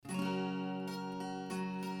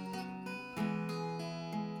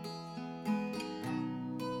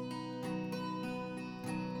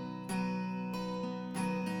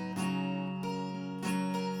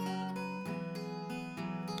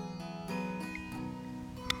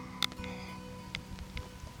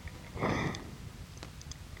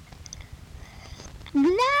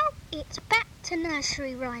to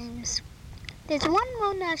nursery rhymes. There's one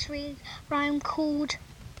more nursery rhyme called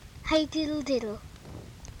Hey Diddle Diddle.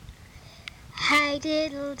 Hey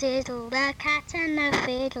diddle diddle, the cat and the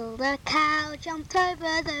fiddle, the cow jumped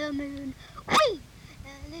over the moon. Whee!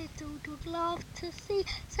 The little dog laughed to see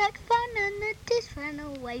such fun, and the dish ran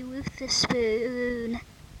away with the spoon.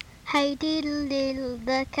 Hey diddle diddle,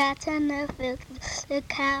 the cat and the fiddle, the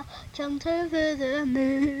cow jumped over the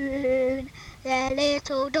moon. The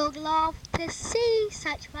little dog laughed to see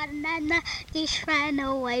such fun, and the dish ran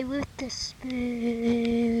away with the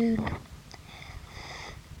spoon.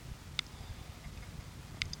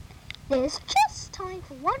 There's just time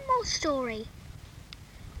for one more story.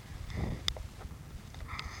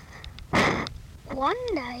 One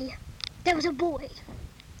day, there was a boy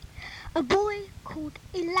called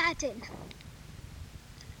Aladdin,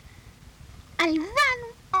 and he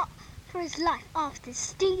ran up for his life after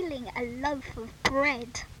stealing a loaf of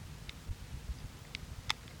bread.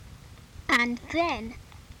 And then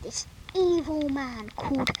this evil man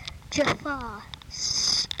called Jafar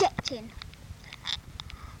stepped in.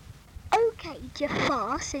 Okay,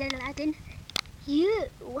 Jafar, said Aladdin, you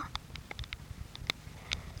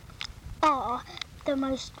are the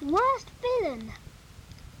most worst villain.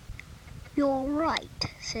 You're right,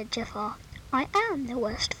 said Jafar. I am the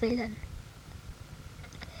worst villain.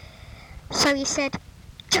 So he said,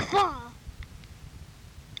 Jafar,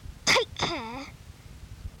 take care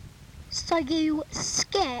so you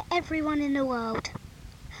scare everyone in the world.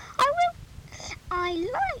 I will. I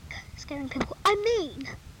like scaring people. I mean,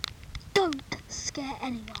 don't scare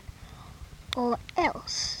anyone. Or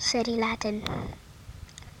else, said Aladdin,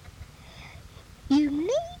 you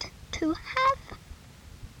need to have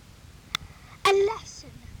a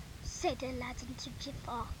lesson, said Aladdin to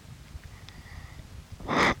Jafar.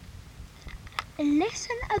 A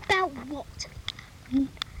lesson about what?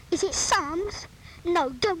 Is it Psalms? No,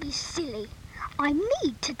 don't be silly. I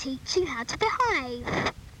need to teach you how to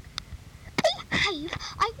behave. Behave?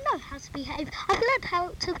 I know how to behave. I've learned how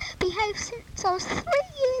to behave since I was 3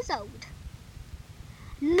 years old.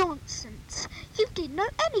 Nonsense. You didn't know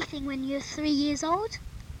anything when you were 3 years old.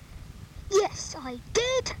 Yes, I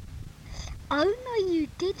did. Oh, no, you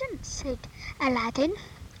didn't, said Aladdin.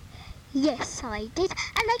 Yes, I did.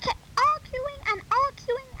 And they kept arguing and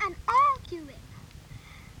arguing and arguing.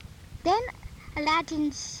 Then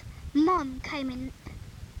Aladdin's mum came in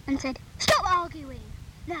and said, stop arguing.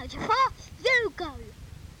 Now, Jafar, you go.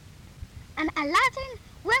 And Aladdin,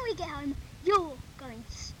 when we get home, you're going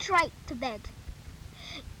straight to bed.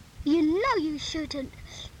 You know you shouldn't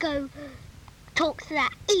go talk to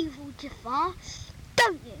that evil Jafar,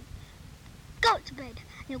 don't you? Go to bed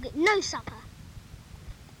and you'll get no supper.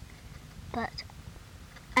 But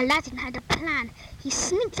Aladdin had a plan. He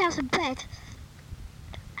sneaked out of bed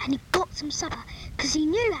and he got some supper because he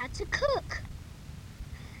knew how to cook.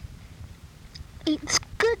 It's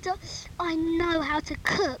good that I know how to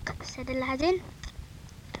cook, said Aladdin.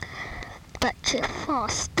 But Jafar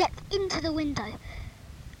stepped into the window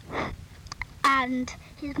and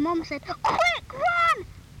his mom said, quick, run!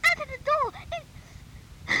 Out of the door!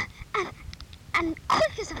 And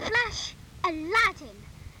quick as a flash, Aladdin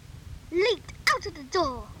leaped out of the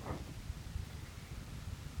door.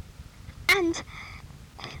 And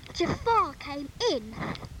Jafar came in.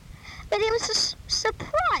 But it was a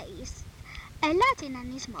surprise. Aladdin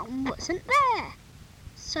and his mum wasn't there.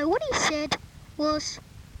 So what he said was,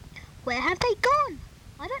 where have they gone?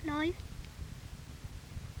 I don't know.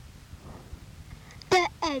 The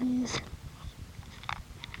end.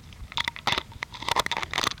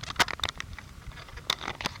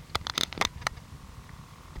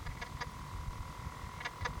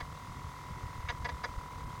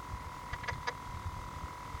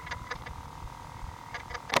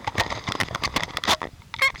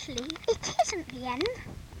 Actually, it isn't the end.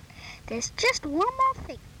 There's just one more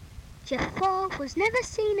thing. Jafar was never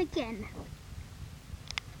seen again.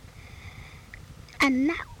 And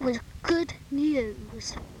that was good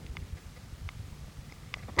news.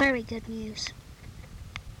 Very good news.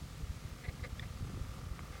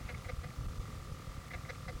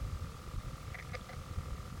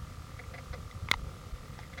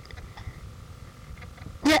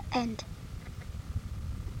 The end.